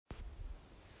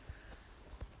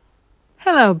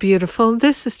Hello, beautiful.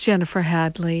 This is Jennifer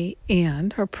Hadley,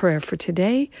 and our prayer for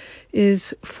today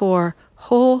is for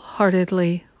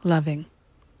wholeheartedly loving.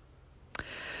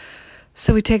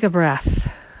 So we take a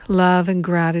breath. Love and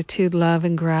gratitude, love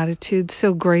and gratitude.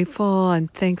 So grateful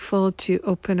and thankful to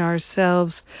open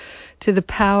ourselves to the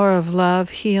power of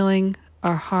love healing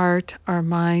our heart, our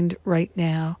mind right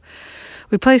now.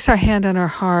 We place our hand on our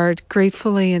heart,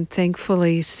 gratefully and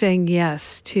thankfully saying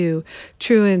yes to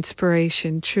true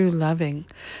inspiration, true loving.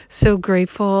 So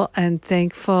grateful and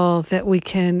thankful that we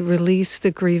can release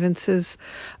the grievances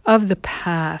of the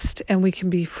past and we can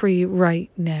be free right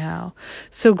now.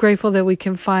 So grateful that we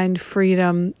can find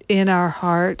freedom in our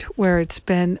heart where it's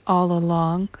been all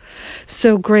along.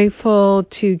 So grateful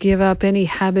to give up any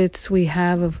habits we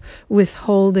have of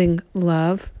withholding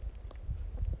love.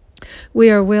 We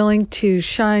are willing to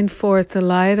shine forth the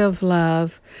light of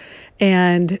love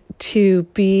and to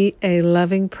be a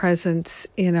loving presence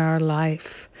in our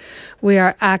life. We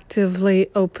are actively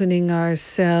opening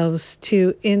ourselves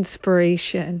to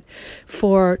inspiration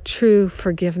for true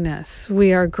forgiveness.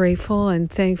 We are grateful and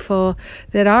thankful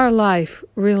that our life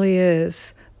really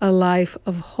is a life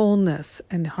of wholeness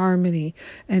and harmony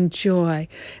and joy,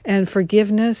 and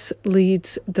forgiveness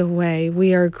leads the way.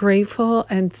 We are grateful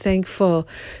and thankful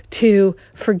to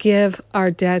forgive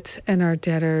our debts and our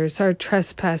debtors, our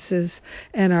trespasses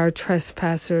and our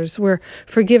trespassers. We're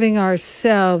forgiving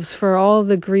ourselves for all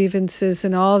the grievances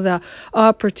and all the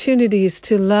opportunities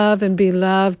to love and be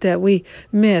loved that we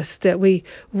missed, that we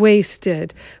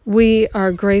wasted. We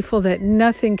are grateful that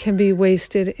nothing can be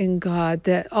wasted in God,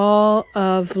 that all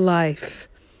of life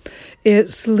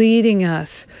is leading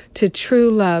us to true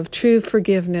love, true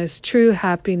forgiveness, true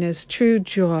happiness, true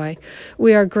joy.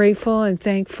 We are grateful and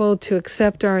thankful to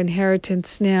accept our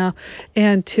inheritance now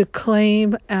and to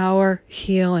claim our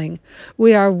healing.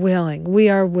 We are willing, we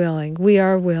are willing, we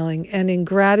are willing. And in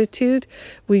gratitude,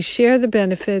 we share the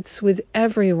benefits with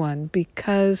everyone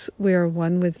because we are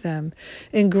one with them.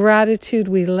 In gratitude,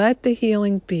 we let the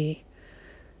healing be.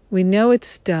 We know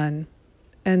it's done.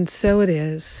 And so it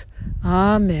is.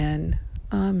 Amen.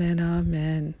 Amen.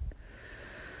 Amen.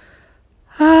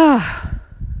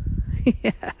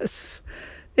 Yes.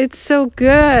 It's so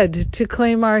good to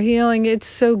claim our healing. It's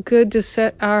so good to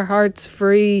set our hearts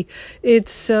free.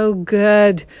 It's so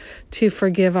good to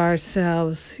forgive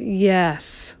ourselves.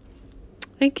 Yes.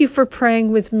 Thank you for praying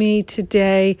with me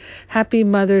today. Happy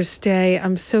Mother's Day.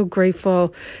 I'm so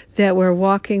grateful that we're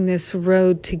walking this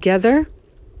road together.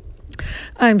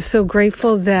 I'm so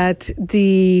grateful that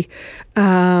the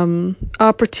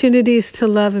opportunities to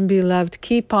love and be loved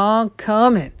keep on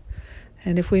coming.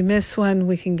 And if we miss one,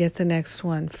 we can get the next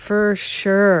one for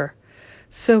sure.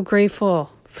 So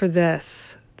grateful for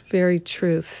this very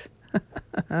truth.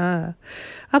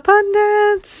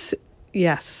 Abundance.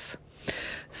 Yes.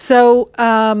 So,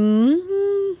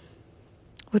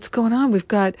 what's going on? We've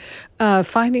got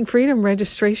Finding Freedom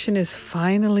registration is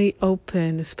finally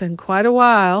open. It's been quite a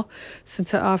while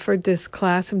since I offered this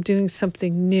class. I'm doing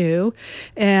something new,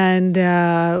 and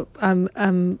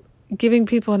I'm giving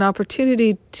people an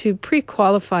opportunity to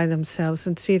pre-qualify themselves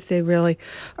and see if they really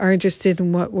are interested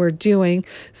in what we're doing.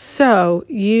 So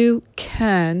you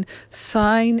can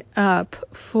sign up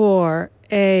for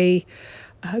a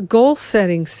goal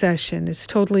setting session. Is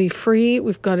totally free.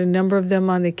 We've got a number of them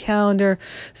on the calendar.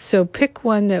 So pick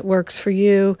one that works for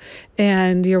you,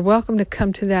 and you're welcome to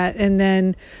come to that. And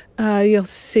then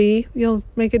you'll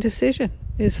make a decision.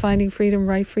 Is Finding Freedom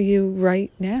right for you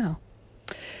right now?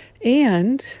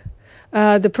 And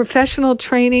the professional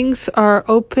trainings are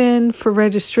open for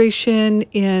registration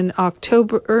in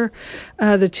October.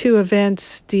 The two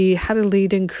events, the How to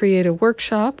Lead and Create a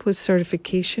Workshop with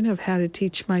certification of How to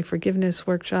Teach My Forgiveness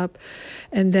Workshop,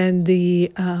 and then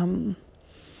the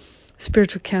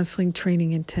Spiritual Counseling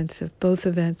Training Intensive. Both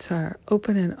events are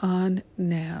open and on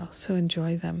now, so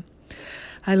enjoy them.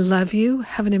 I love you.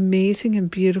 Have an amazing and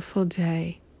beautiful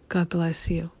day. God bless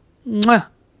you. Mwah.